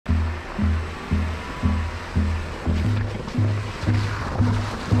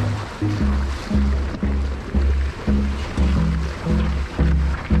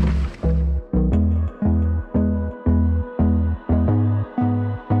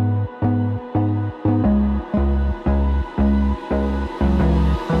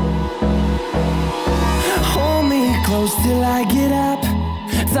till I get up.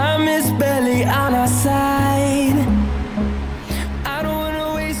 Time is barely on our side. I don't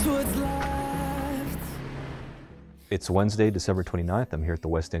wanna waste what's left. It's Wednesday, December 29th. I'm here at the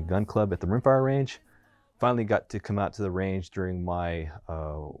West End Gun Club at the Rimfire range. Finally got to come out to the range during my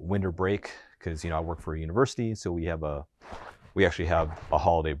winter break because, you know, I work for a university, so we actually have a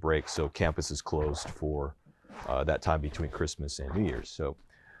holiday break, so campus is closed for that time between Christmas and New Year's. So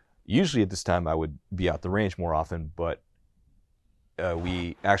usually at this time I would be out the range more often, but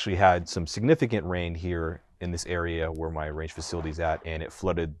we actually had some significant rain here in this area where my range facility is at, and it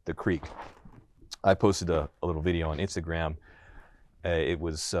flooded the creek. I posted a little video on Instagram. It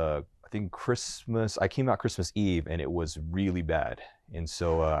was, I think Christmas, I came out Christmas Eve and it was really bad. And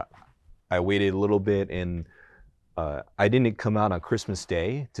so I waited a little bit, and I didn't come out on Christmas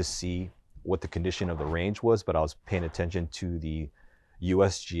Day to see what the condition of the range was, but I was paying attention to the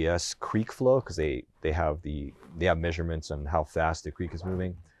USGS creek flow because they have measurements on how fast the creek is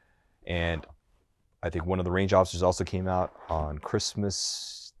moving. And I think one of the range officers also came out on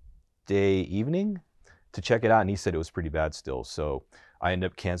Christmas Day evening to check it out, and he said it was pretty bad still. So I ended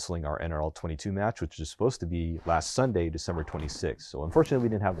up canceling our NRL22 match, which was supposed to be last Sunday, December 26th. So unfortunately, we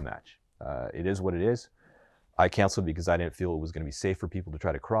didn't have the match. It is what it is. I canceled because I didn't feel it was going to be safe for people to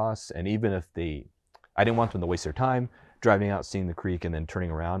try to cross. And even if I didn't want them to waste their time driving out, seeing the creek, and then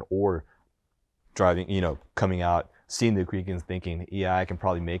turning around, or driving, you know, coming out, seeing the creek and thinking, yeah, I can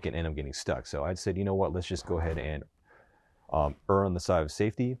probably make it, and end up getting stuck. So I said, you know what, let's just go ahead and err on the side of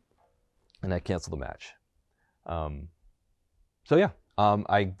safety, and I canceled the match. So yeah,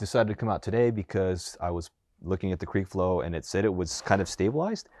 I decided to come out today because I was looking at the creek flow and it said it was kind of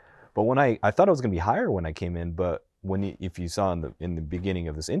stabilized. But when I thought it was going to be higher when I came in, but if you saw in the beginning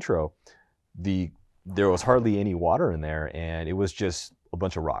of this intro, there was hardly any water in there, and it was just a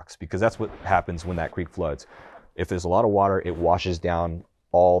bunch of rocks, because that's what happens when that creek floods. If there's a lot of water, it washes down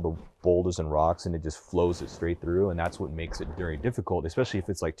all the boulders and rocks, and it just flows it straight through, and that's what makes it very difficult, especially if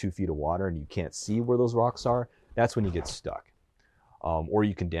it's like 2 feet of water and you can't see where those rocks are. That's when you get stuck, or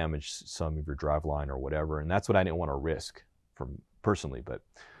you can damage some of your drive line or whatever, and that's what I didn't want to risk personally. But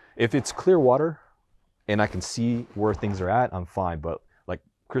if it's clear water and I can see where things are at, I'm fine. But like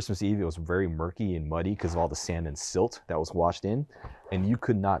Christmas Eve, it was very murky and muddy because of all the sand and silt that was washed in, and you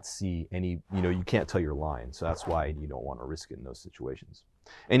could not see any, you know, you can't tell your line. So that's why you don't want to risk it in those situations.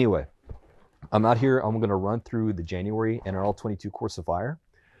 Anyway, I'm out here. I'm going to run through the January NRL22 Course of Fire.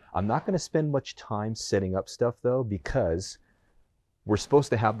 I'm not going to spend much time setting up stuff though, because we're supposed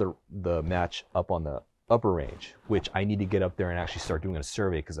to have the match up on the upper range, which I need to get up there and actually start doing a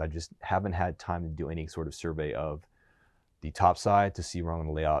survey, because I just haven't had time to do any sort of survey of the top side to see where I'm going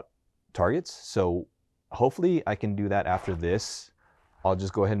to lay out targets. So hopefully I can do that after this. I'll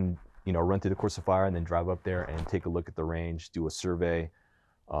just go ahead and, you know, run through the Course of Fire and then drive up there and take a look at the range, do a survey.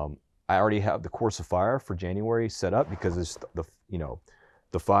 I already have the Course of Fire for January set up, because it's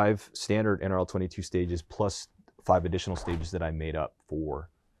the 5 standard NRL22 stages plus 5 additional stages that I made up for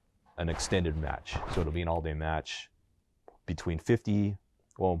an extended match. So it'll be an all-day match between 50,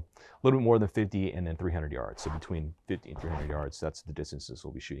 well, a little bit more than 50, and then 300 yards. So between 50 and 300 yards, that's the distances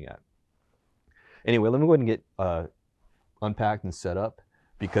we'll be shooting at. Anyway, let me go ahead and get unpacked and set up,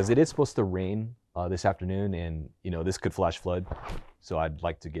 because it is supposed to rain this afternoon, and you know, this could flash flood. So I'd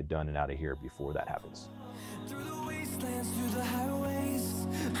like to get done and out of here before that happens. Through the wastelands, through the highways,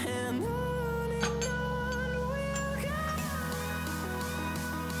 and on we'll go.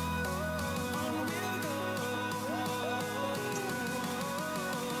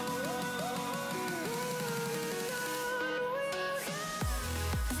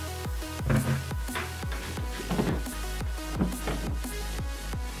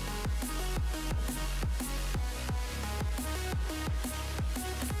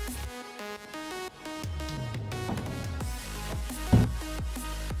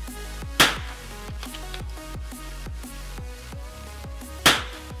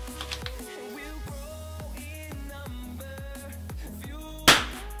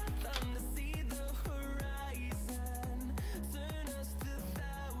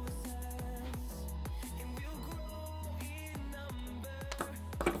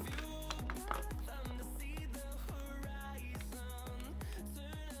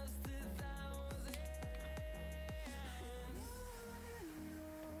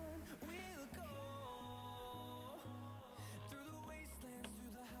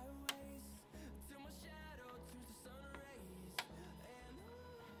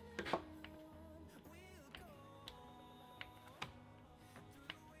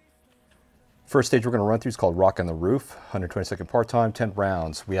 First stage we're going to run through is called Rock on the Roof, 120-second part time, 10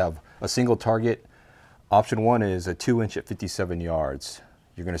 rounds. We have a single target Option 1 is a 2-inch at 57 yards.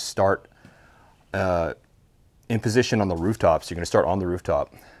 You're going to start in position on the rooftop. So you're going to start on the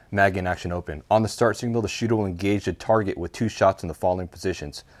rooftop. Mag in, action open. On the start signal, the shooter will engage the target with 2 shots in the following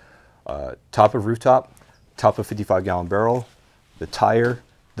positions. Top of rooftop, top of 55-gallon barrel, the tire,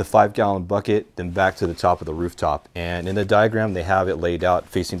 the 5-gallon bucket, then back to the top of the rooftop. And in the diagram, they have it laid out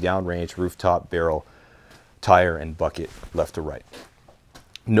facing downrange, rooftop, barrel, tire, and bucket, left to right.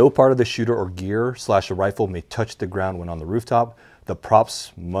 No part of the shooter or gear / a rifle may touch the ground when on the rooftop. The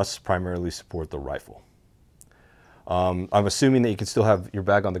props must primarily support the rifle. I'm assuming that you can still have your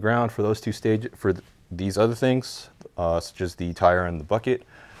bag on the ground for those 2 stages. For these other things, such as the tire and the bucket,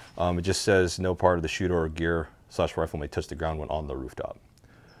 it just says no part of the shooter or gear / rifle may touch the ground when on the rooftop.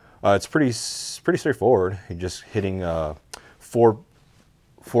 It's pretty straightforward. You're just hitting four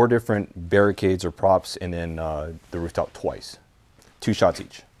different barricades or props, and then the rooftop twice. 2 shots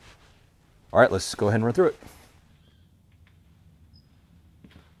each. All right, let's go ahead and run through it.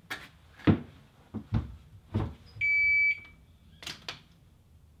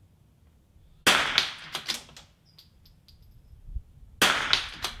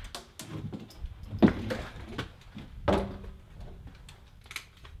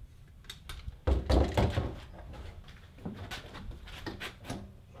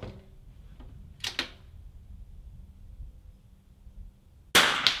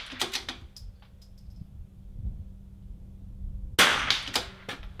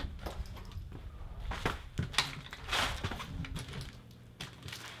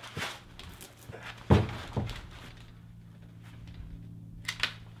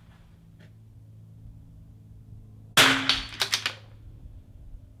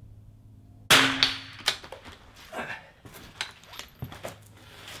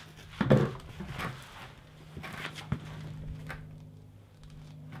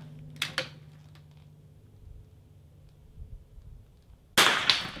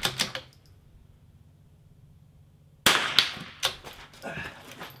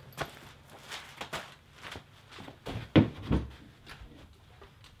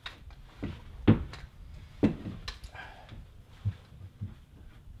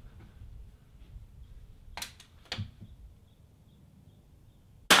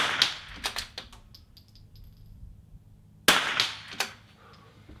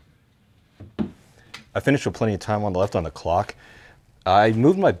 I finished with plenty of time on the left on the clock. I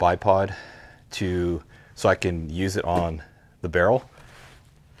moved my bipod so I can use it on the barrel.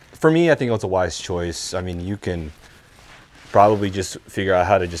 For me, I think it was a wise choice. I mean, you can probably just figure out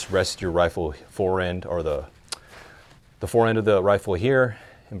how to just rest your rifle forend, or the forend of the rifle here,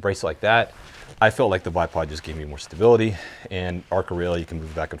 and brace it like that. I felt like the bipod just gave me more stability, and Arca rail, you can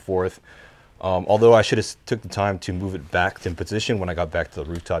move back and forth. Although I should have took the time to move it back in position when I got back to the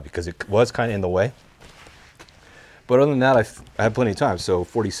rooftop, because it was kind of in the way. But other than that, I had plenty of time, so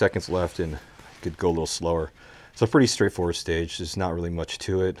 40 seconds left, and I could go a little slower. It's a pretty straightforward stage. There's not really much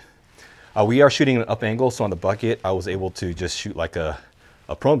to it. We are shooting an up angle, so on the bucket, I was able to just shoot like a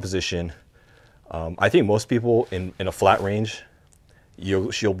prone position. I think most people in a flat range,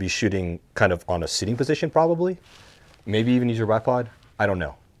 you'll be shooting kind of on a sitting position probably. Maybe even use your bipod. I don't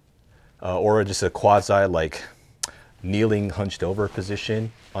know. Or just a quasi, like kneeling, hunched over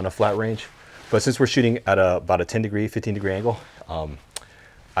position on a flat range. But since we're shooting at about a 10 degree, 15 degree angle,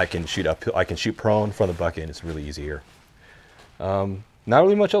 I can shoot prone from the bucket, and it's really easy here. Not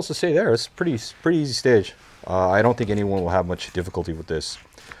really much else to say there. It's pretty easy stage. I don't think anyone will have much difficulty with this.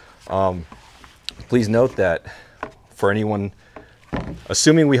 Please note that for anyone,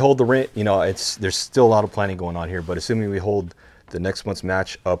 assuming we hold the range, there's still a lot of planning going on here, but assuming we hold the next month's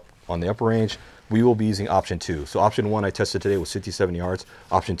match up on the upper range, we will be using option 2. So option 1 I tested today was 57 yards.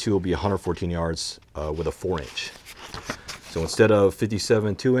 Option 2 will be 114 yards with a 4-inch. So instead of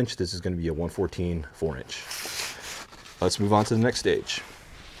 57 2-inch, this is going to be a 114 4-inch. Let's move on to the next stage.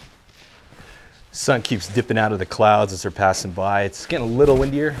 Sun keeps dipping out of the clouds as they're passing by. It's getting a little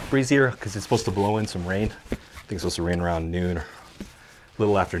windier, breezier, because it's supposed to blow in some rain. I think it's supposed to rain around noon or a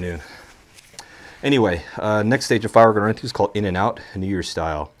little afternoon. Anyway, next stage of fire we're going to run through is called in and out, New Year's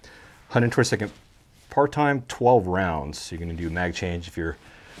style. 120-second part time, 12 rounds. So you're going to do a mag change. If you're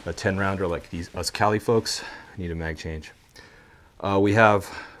a 10 rounder like us Cali folks, you need a mag change. We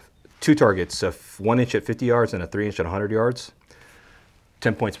have 2 targets, a 1-inch at 50 yards and a 3-inch at 100 yards.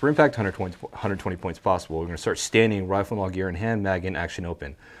 10 points per impact, 120 points possible. We're going to start standing, rifle and all gear in hand, mag in, action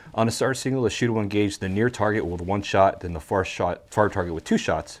open. On the start signal, the shooter will engage the near target with 1 shot, then the far target with 2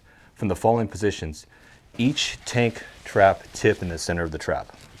 shots from the following positions. Each tank, trap, tip in the center of the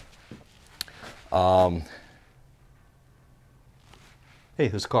trap. Hey,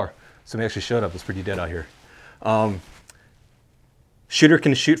 there's a car. somebody actually showed up. It's pretty dead out here. Shooter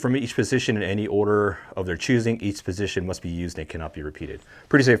can shoot from each position in any order of their choosing. Each position must be used and cannot be repeated.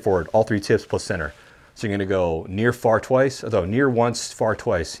 Pretty straightforward. All 3 tips plus center. So you're going to go near, far, twice. Although near once, far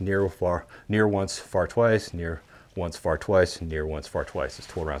twice. Near once, far twice. Near once, far twice. Near once, far twice. It's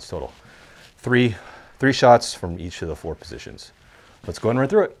 12 rounds total. Three shots from each of the 4 positions. Let's go and run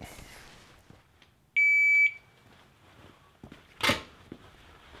through it.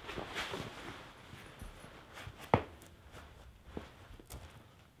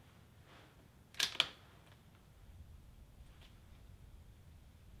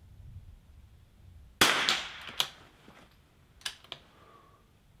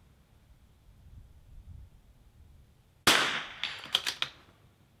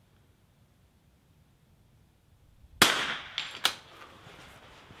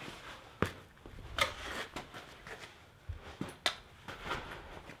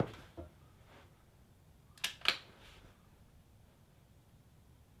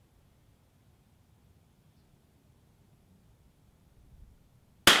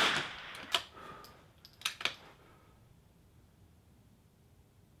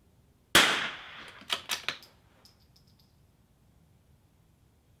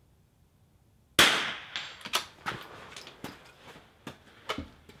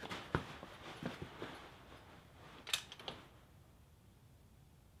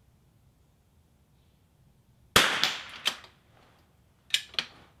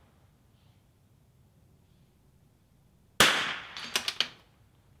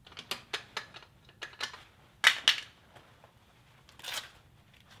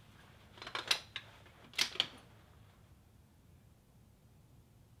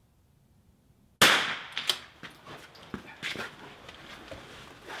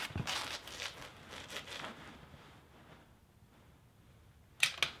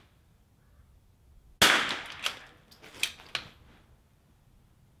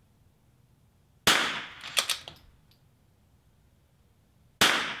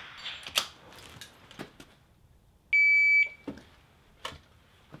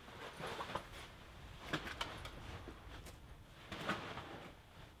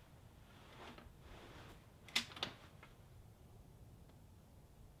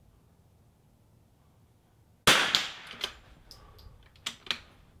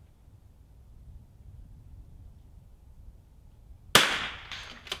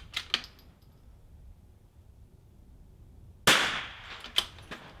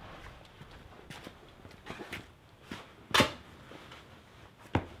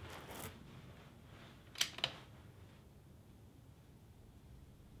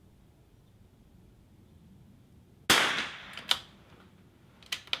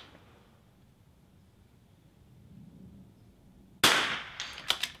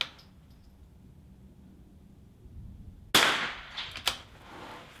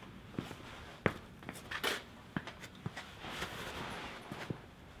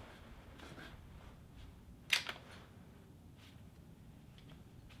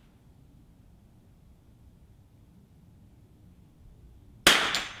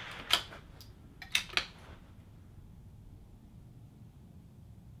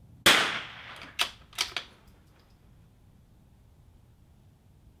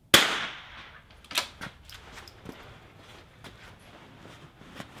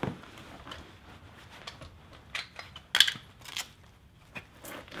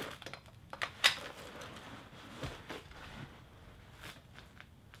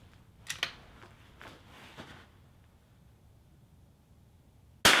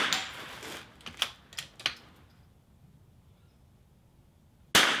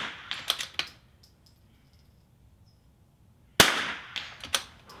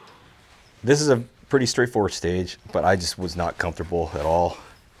 This is a pretty straightforward stage, but I just was not comfortable at all.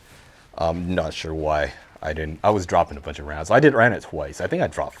 I'm not sure why I was dropping a bunch of rounds. I ran it twice. I think I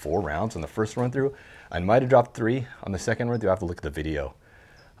dropped 4 rounds on the first run through. I might have dropped 3 on the second run through. I have to look at the video.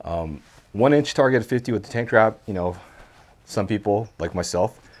 1 inch target at 50 with the tank trap, you know, some people like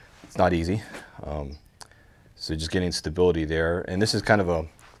myself, it's not easy. So just getting stability there. And this is kind of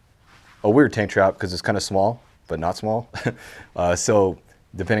a weird tank trap because it's kind of small, but not small. So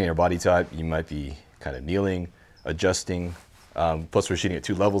depending on your body type, you might be kind of kneeling, adjusting. Plus we're shooting at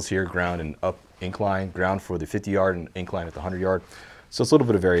 2 levels here, ground and up incline, ground for the 50-yard and incline at the 100-yard. So it's a little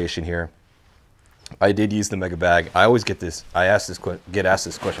bit of variation here. I did use the mega bag. I always get asked this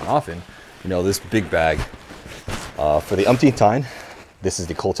question often. You know, this big bag for the umpteenth time. This is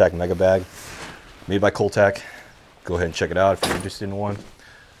the Coltac mega bag, made by Coltac. Go ahead and check it out if you're interested in one.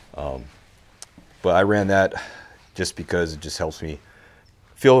 But I ran that just because it just helps me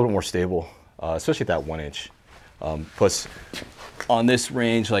feel a little more stable, especially at that 1 inch. Plus, on this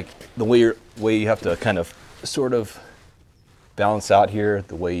range, like the way you have to kind of sort of balance out here,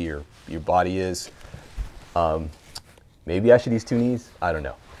 the way your body is. Maybe I should use 2 knees. I don't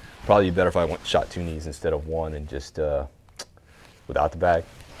know. Probably better if I shot 2 knees instead of 1 and just without the bag.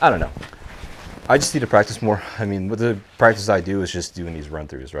 I don't know. I just need to practice more. I mean, with the practice I do is just doing these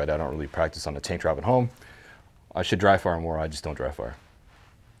run-throughs, right? I don't really practice on a tank trap at home. I should dry fire more. I just don't dry fire.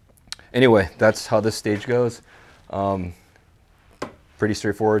 Anyway, that's how this stage goes. Pretty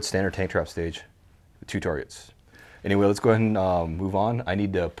straightforward, standard tank trap stage with 2 targets. Anyway, let's go ahead and move on. I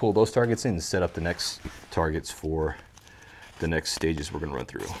need to pull those targets in and set up the next targets for the next stages we're going to run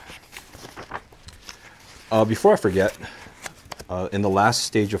through. Before I forget, in the last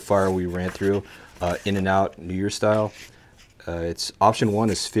stage of fire we ran through, in and out New Year style, it's option 1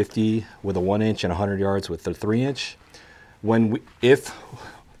 is 50 with a 1 inch and 100 yards with a 3 inch.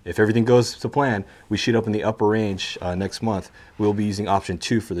 If everything goes to plan, we shoot up in the upper range next month. We'll be using option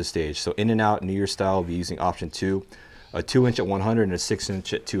 2 for this stage. So in and out New Year style, we'll be using option 2, a 2 inch at 100 and a 6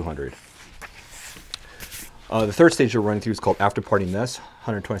 inch at 200. The third stage we're running through is called After Party Mess,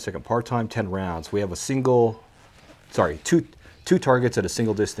 120-second part time, 10 rounds. We have two targets at a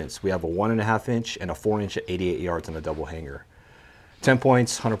single distance. We have a 1.5 inch and a 4 inch at 88 yards on a double hanger. 10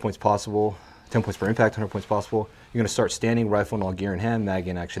 points, 100 points possible. 10 points per impact, 100 points possible. You're going to start standing, rifle and all gear in hand, mag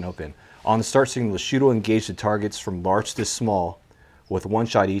in, action open. On the start signal, the shooter will engage the targets from large to small with 1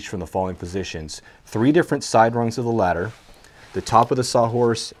 shot each from the following positions. 3 different side rungs of the ladder, the top of the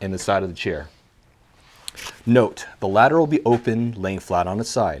sawhorse, and the side of the chair. Note, the ladder will be open, laying flat on its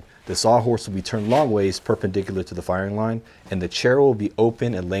side. The sawhorse will be turned long ways perpendicular to the firing line, and the chair will be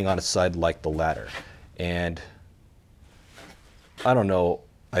open and laying on its side like the ladder. And I don't know,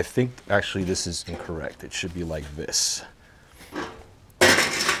 I think actually this is incorrect. It should be like this.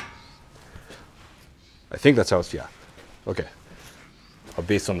 I think that's how it's, yeah. Okay.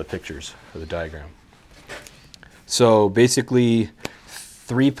 Based on the pictures of the diagram. So basically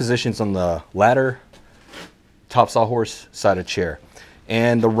 3 positions on the ladder, top sawhorse, side of chair.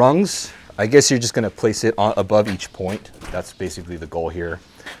 And the rungs, I guess you're just going to place it above each point. That's basically the goal here.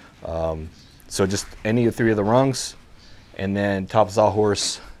 So just any of 3 of the rungs, and then top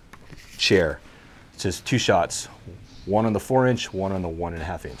sawhorse, chair. It's just 2 shots, 1 on the 4 inch, 1 on the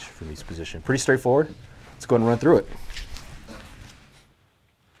 1.5 inch from each position. Pretty straightforward. Let's go ahead and run through it.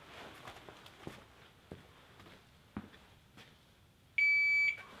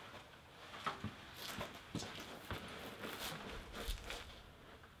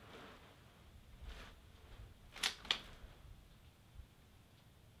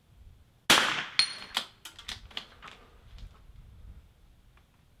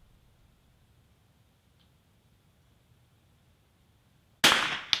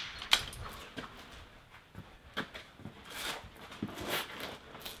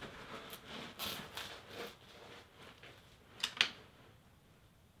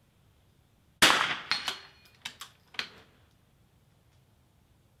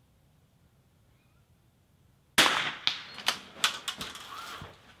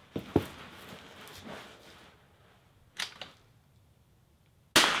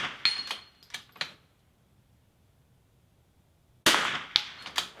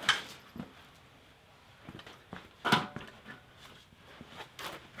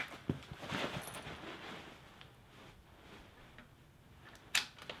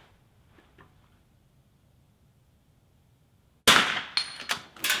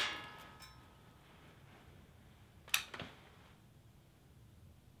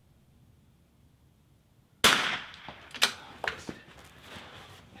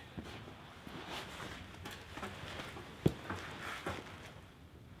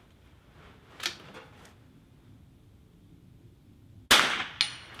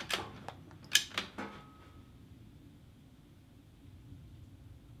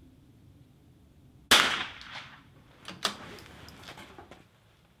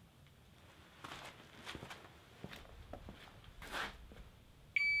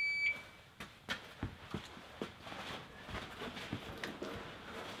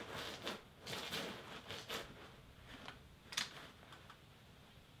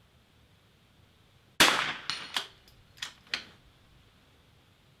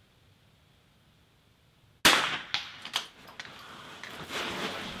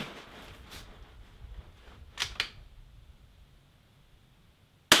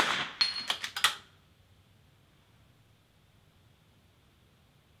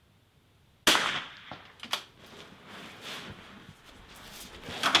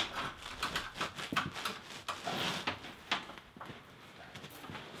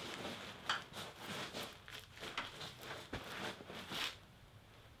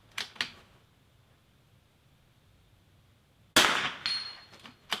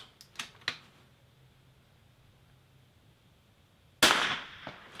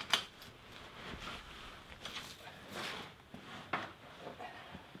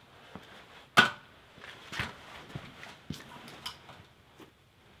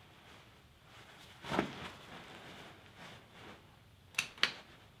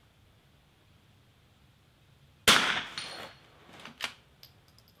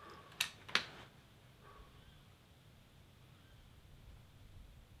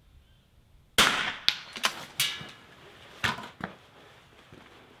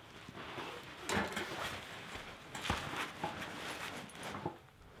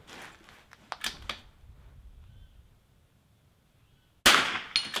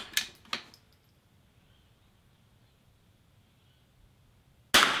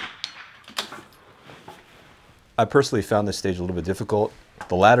 I personally found this stage a little bit difficult.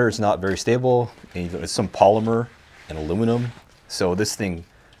 The ladder is not very stable, and it's some polymer and aluminum, so this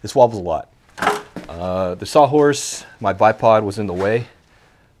wobbles a lot. The sawhorse, my bipod was in the way.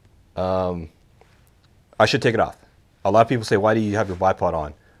 I should take it off. A lot of people say, why do you have your bipod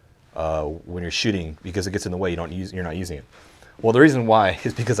on when you're shooting? Because it gets in the way, you're not using it. Well, the reason why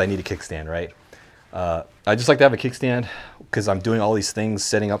is because I need a kickstand, right? I just like to have a kickstand because I'm doing all these things,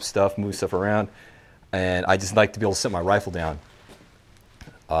 setting up stuff, moving stuff around, and I just like to be able to set my rifle down.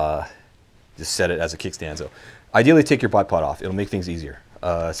 Just set it as a kickstand. So ideally take your bipod off. It'll make things easier,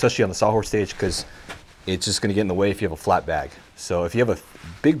 especially on the sawhorse stage, because it's just going to get in the way if you have a flat bag. So if you have a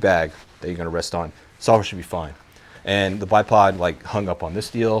big bag that you're going to rest on, sawhorse should be fine. And the bipod like hung up on this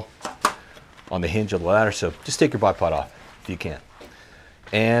deal, on the hinge of the ladder, so just take your bipod off if you can.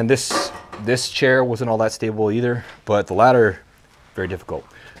 And this chair wasn't all that stable either, but the ladder, very difficult.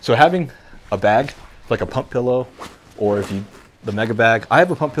 So having a bag, like a pump pillow, or if you, the mega bag, I have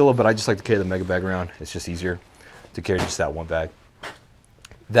a pump pillow, but I just like to carry the mega bag around. It's just easier to carry just that one bag.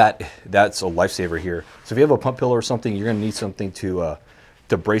 That's a lifesaver here. So if you have a pump pillow or something, you're gonna need something to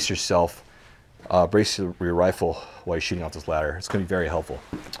brace yourself, brace your rifle while you're shooting off this ladder. It's gonna be very helpful.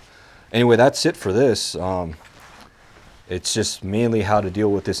 Anyway, that's it for this. It's just mainly how to deal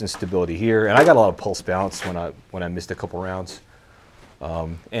with this instability here. And I got a lot of pulse bounce when I missed a couple rounds.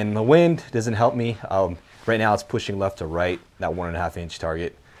 And the wind doesn't help me. Right now it's pushing left to right, that 1.5 inch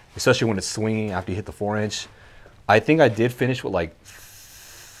target, especially when it's swinging after you hit the 4 inch. I think I did finish with like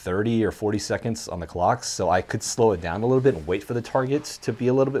 30 or 40 seconds on the clock, so I could slow it down a little bit and wait for the targets to be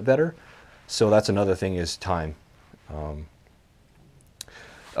a little bit better. So that's another thing, is time.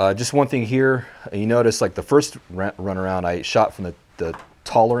 Just one thing here, you notice like the first run around I shot from the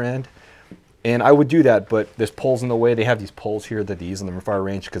taller end, and I would do that, but there's poles in the way. They have these poles here that they use on the Rimfire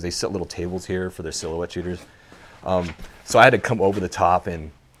range because they set little tables here for their silhouette shooters. So I had to come over the top,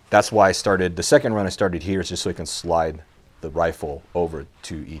 and that's why I started, the second run I started here, is just so I can slide the rifle over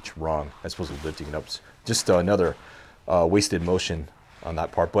to each rung as opposed to lifting it up. Just another wasted motion on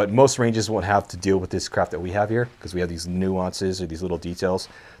that part. But most ranges won't have to deal with this crap that we have here because we have these nuances or these little details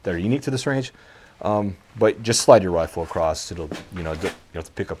that are unique to this range. But just slide your rifle across. It'll, you know, you have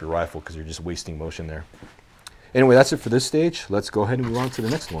to pick up your rifle because you're just wasting motion there. Anyway, that's it for this stage. Let's go ahead and move on to the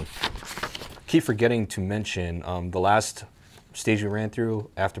next one. Keep forgetting to mention the last stage we ran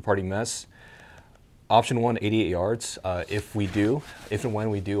through, After Party Mess. Option 1, 88 yards. If and when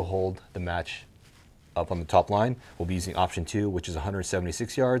we do hold the match up on the top line, we'll be using option 2, which is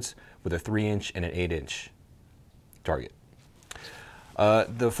 176 yards with a 3 inch and an 8 inch target.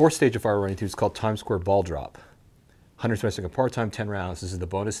 The fourth stage of fire running through is called Times Square Ball Drop. 120-second part time, 10 rounds. This is the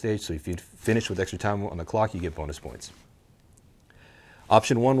bonus stage, so if you finish with extra time on the clock, you get bonus points.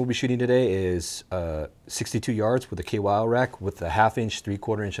 Option 1 we'll be shooting today is 62 yards with a KYL rack with a 1/2 inch,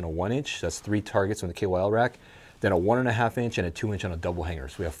 3/4 inch, and a 1 inch. That's 3 targets on the KYL rack. Then a 1.5 inch and a 2 inch on a double hanger.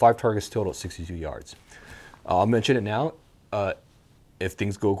 So we have 5 targets total at 62 yards. I'll mention it now. If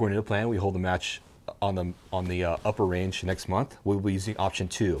things go according to plan, we hold the match on the upper range next month. We'll be using option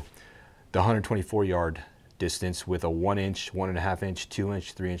 2, the 124 yard distance with a 1 inch, 1.5 inch, 2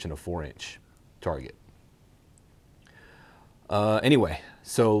 inch, 3 inch, and a 4 inch target. Anyway,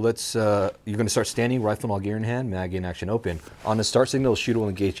 so let's, you're going to start standing, rifle and all gear in hand, mag in, action open. On the start signal, the shooter will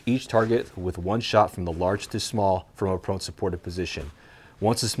engage each target with 1 shot from the large to small from a prone supported position.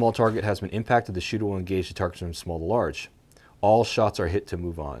 Once the small target has been impacted, the shooter will engage the targets from small to large. All shots are hit to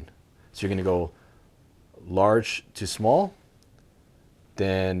move on. So you're going to go large to small,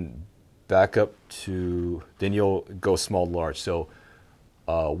 then back up to, then you'll go small to large. So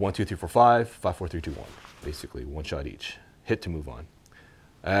 1, 2, 3, 4, 5, 5, 4, 3, 2, 1, basically 1 shot each. Hit to move on.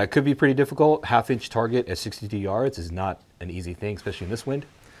 It could be pretty difficult. 1/2 inch target at 62 yards is not an easy thing, especially in this wind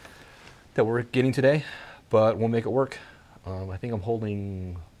that we're getting today, but we'll make it work. I think I'm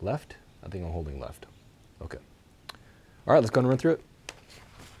holding left. I think I'm holding left. Okay. All right, let's go and run through it.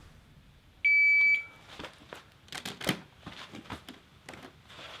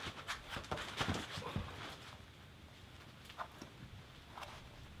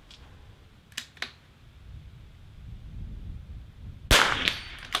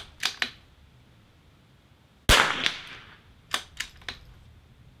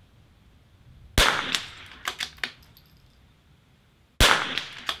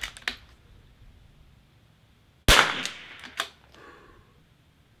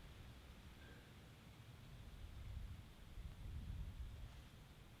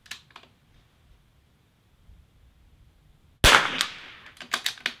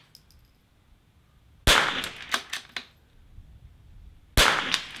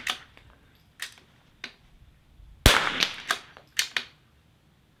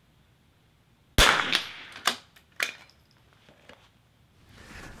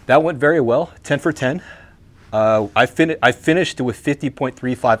 that went very well, 10 for 10. I finished with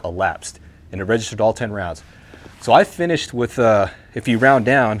 50.35 elapsed, and it registered all 10 rounds. So I finished with, if you round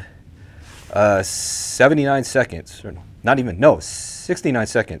down, 79 seconds, or not even, no, 69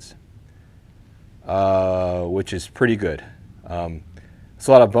 seconds, which is pretty good. It's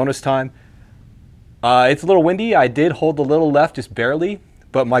a lot of bonus time. It's a little windy. I did hold a little left, just barely,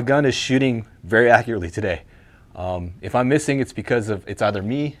 but my gun is shooting very accurately today. If I'm missing, it's because of it's either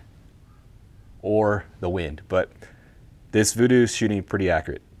me or the wind, but this Voodoo is shooting pretty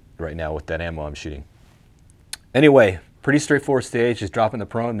accurate right now with that ammo I'm shooting. Anyway, pretty straightforward stage, just drop in the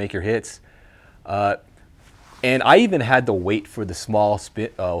prone, make your hits. And I even had to wait for the small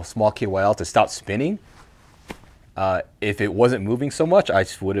KYL to stop spinning. If it wasn't moving so much, I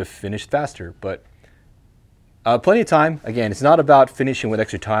would have finished faster, but plenty of time. Again, it's not about finishing with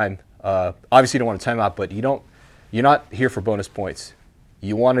extra time. Obviously you don't want to time out, but you're not here for bonus points.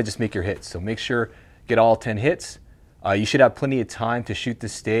 You want to just make your hits. So make sure, get all 10 hits. You should have plenty of time to shoot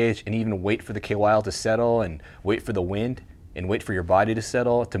this stage and even wait for the KYL to settle and wait for the wind and wait for your body to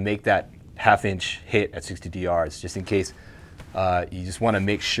settle to make that half-inch hit at 60 yards, just in case you just want to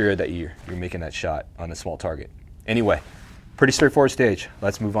make sure that you're making that shot on a small target. Anyway, pretty straightforward stage.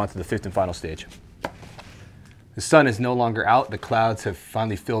 Let's move on to the fifth and final stage. The sun is no longer out. The clouds have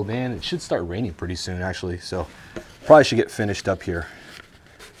finally filled in. It should start raining pretty soon, actually, so probably should get finished up here.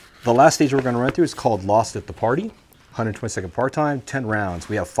 The last stage we're going to run through is called Lost at the Party. 120-second part time, 10 rounds.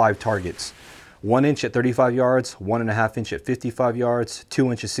 We have 5 targets. 1 inch at 35 yards, 1.5 inch at 55 yards,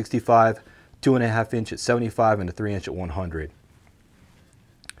 2 inch at 65, 2.5 inch at 75, and a 3 inch at 100.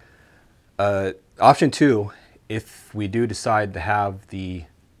 Option 2, if we do decide to have the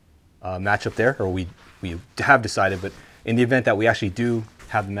matchup there, or we have decided, but in the event that we actually do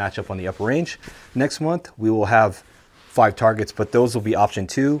have the matchup on the upper range next month, we will have 5 targets, but those will be option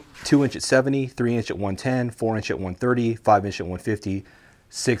 2, 2 inch at 70, 3 inch at 110, 4 inch at 130, 5 inch at 150,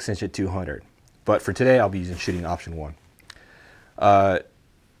 6 inch at 200. But for today, I'll be shooting option 1. You're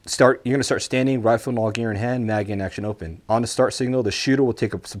going to start standing, rifle and all gear in hand, mag in action open. On the start signal, the shooter will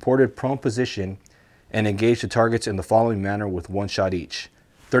take a supported prone position and engage the targets in the following manner with 1 shot each.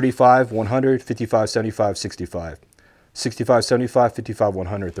 35, 100, 55, 75, 65. 65, 75, 55,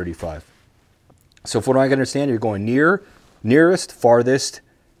 100, 35. So from what I can understand, you're going nearest, farthest,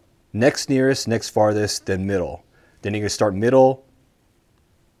 next nearest, next farthest, then middle. Then you're going to start middle,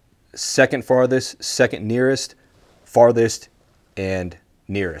 second farthest, second nearest, farthest, and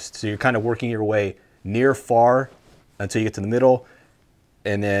nearest. So you're kind of working your way near, far, until you get to the middle,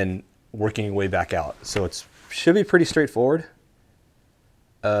 and then working your way back out. So it should be pretty straightforward.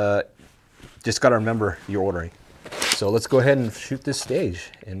 Just got to remember your ordering. So let's go ahead and shoot this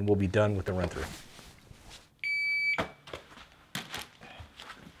stage, and we'll be done with the run through.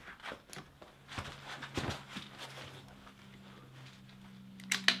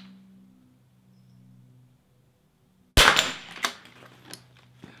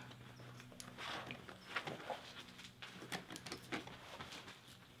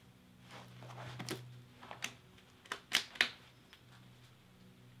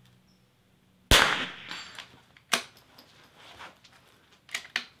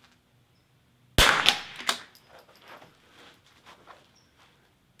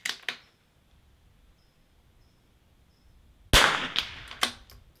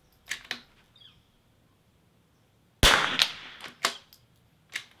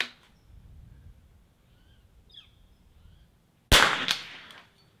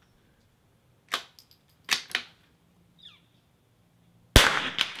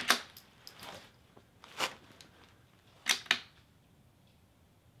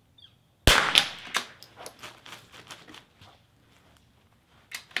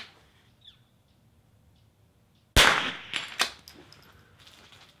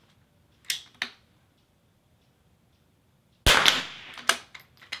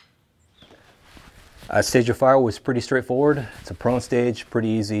 Stage of fire was pretty straightforward. It's a prone stage, pretty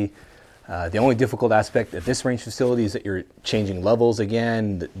easy. The only difficult aspect at this range facility is that you're changing levels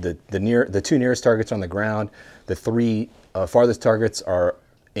again. The 2 nearest targets are on the ground. The 3 farthest targets are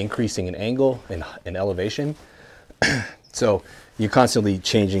increasing in angle and elevation. So you're constantly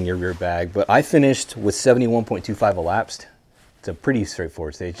changing your rear bag. But I finished with 71.25 elapsed. It's a pretty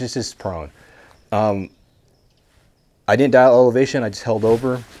straightforward stage. It's just prone. I didn't dial elevation, I just held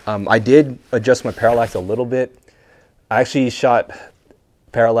over. I did adjust my parallax a little bit. I actually shot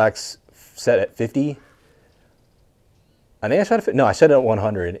parallax set at 50. I think I shot at, no, I set it at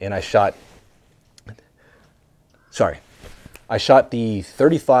 100, and I shot the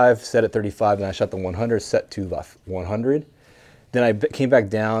 35 set at 35, and I shot the 100 set to 100. Then I came back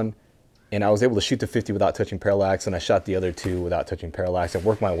down, and I was able to shoot the 50 without touching parallax, and I shot the other 2 without touching parallax. I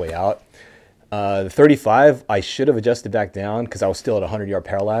worked my way out. The 35, I should have adjusted back down because I was still at 100-yard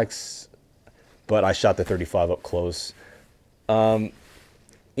parallax, but I shot the 35 up close. You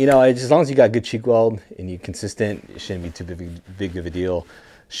know, as long as you got good cheek weld and you're consistent, it shouldn't be too big of a deal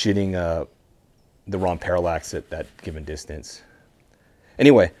shooting the wrong parallax at that given distance.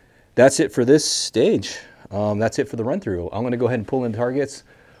 Anyway, that's it for this stage. That's it for the run through. I'm going to go ahead and pull in targets.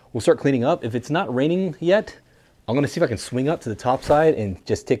 We'll start cleaning up. If it's not raining yet, I'm going to see if I can swing up to the top side and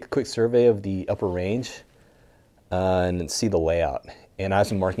just take a quick survey of the upper range and see the layout. And I have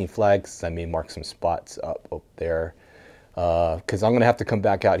some marking flags. I may mark some spots up there because I'm going to have to come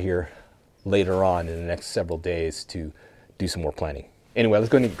back out here later on in the next several days to do some more planning. Anyway, let's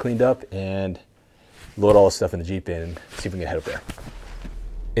go ahead and get cleaned up and load all the stuff in the Jeep and see if we can head up there.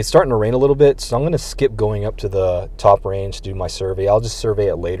 It's starting to rain a little bit, so I'm going to skip going up to the top range to do my survey. I'll just survey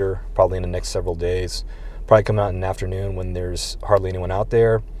it later, probably in the next several days. Probably come out in the afternoon when there's hardly anyone out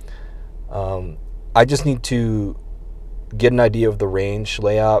there. I just need to get an idea of the range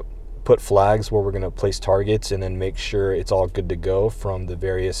layout, put flags where we're going to place targets, and then make sure it's all good to go from the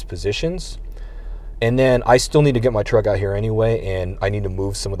various positions. And then I still need to get my truck out here anyway, and I need to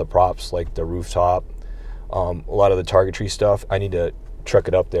move some of the props like the rooftop, a lot of the targetry stuff. I need to truck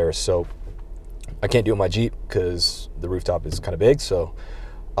it up there, so I can't do it in my Jeep because the rooftop is kind of big. So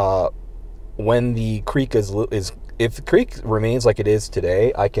when the creek is if the creek remains like it is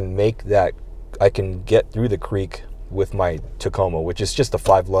today, I can get through the creek with my Tacoma, which is just a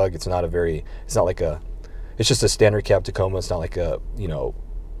 5 lug. It's just a standard cab Tacoma. It's not like a, you know,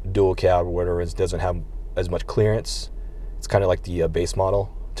 dual cab or whatever. It doesn't have as much clearance. It's kind of like the base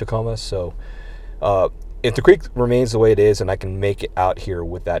model Tacoma. So if the creek remains the way it is and I can make it out here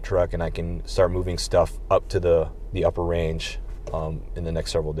with that truck and I can start moving stuff up to the upper range in the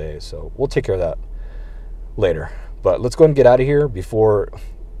next several days. So we'll take care of that later. But let's go ahead and get out of here before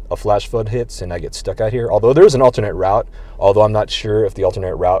a flash flood hits and I get stuck out here. Although there's an alternate route, although I'm not sure if the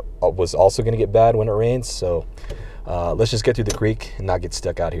alternate route was also going to get bad when it rains. So let's just get through the creek and not get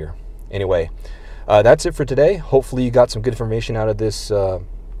stuck out here. Anyway, that's it for today. Hopefully you got some good information out of this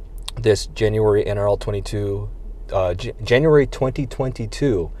this January NRL22 January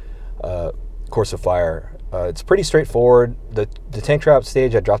 2022 Course of Fire. It's pretty straightforward. The tank trap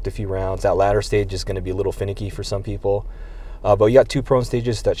stage, I dropped a few rounds. That ladder stage is going to be a little finicky for some people. But you got 2 prone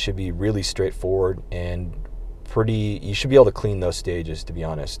stages that should be really straightforward and you should be able to clean those stages, to be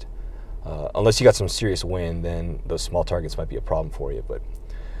honest. Unless you got some serious wind, then those small targets might be a problem for you. But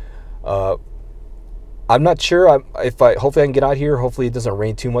I'm not sure. Hopefully I can get out here. Hopefully it doesn't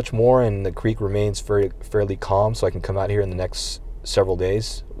rain too much more and the creek remains fairly calm, so I can come out here in the next several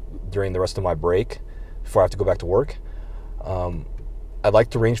days during the rest of my break before I have to go back to work. I'd like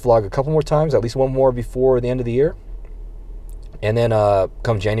to range vlog a couple more times, at least one more before the end of the year. And then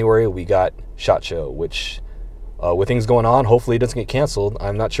come January, we got SHOT Show, which with things going on, hopefully it doesn't get canceled.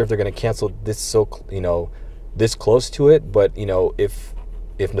 I'm not sure if they're going to cancel this this close to it, but if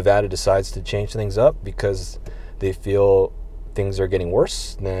Nevada decides to change things up because they feel things are getting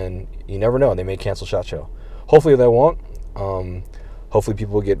worse, then you never know. They may cancel SHOT Show. Hopefully they won't. Hopefully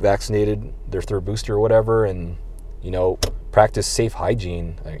people will get vaccinated, their 3rd booster or whatever, and practice safe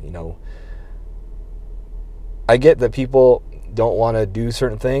hygiene. I get that people don't want to do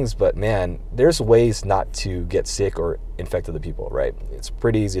certain things, but man, there's ways not to get sick or infect other people, right? It's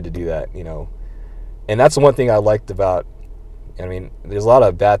pretty easy to do that, and that's the one thing I liked about, there's a lot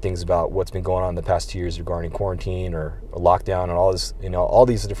of bad things about what's been going on in the past 2 years regarding quarantine or lockdown and all this, all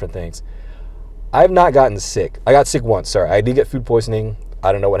these different things. I've not gotten sick. I got sick once, sorry. I did get food poisoning.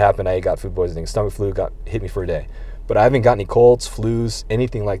 I don't know what happened. I got food poisoning. Stomach flu hit me for a day. But I haven't got any colds, flus,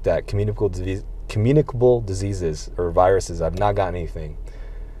 anything like that. Communicable diseases or viruses. I've not gotten anything.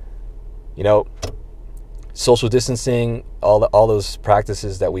 Social distancing, all those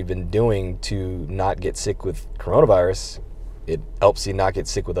practices that we've been doing to not get sick with coronavirus, it helps you not get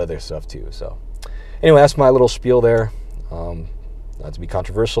sick with other stuff too. So anyway, that's my little spiel there. Not to be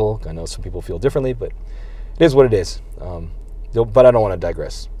controversial. I know some people feel differently, but it is what it is. But I don't want to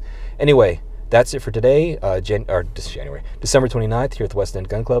digress. Anyway, that's it for today, December 29th here at the West End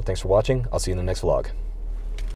Gun Club. Thanks for watching. I'll see you in the next vlog.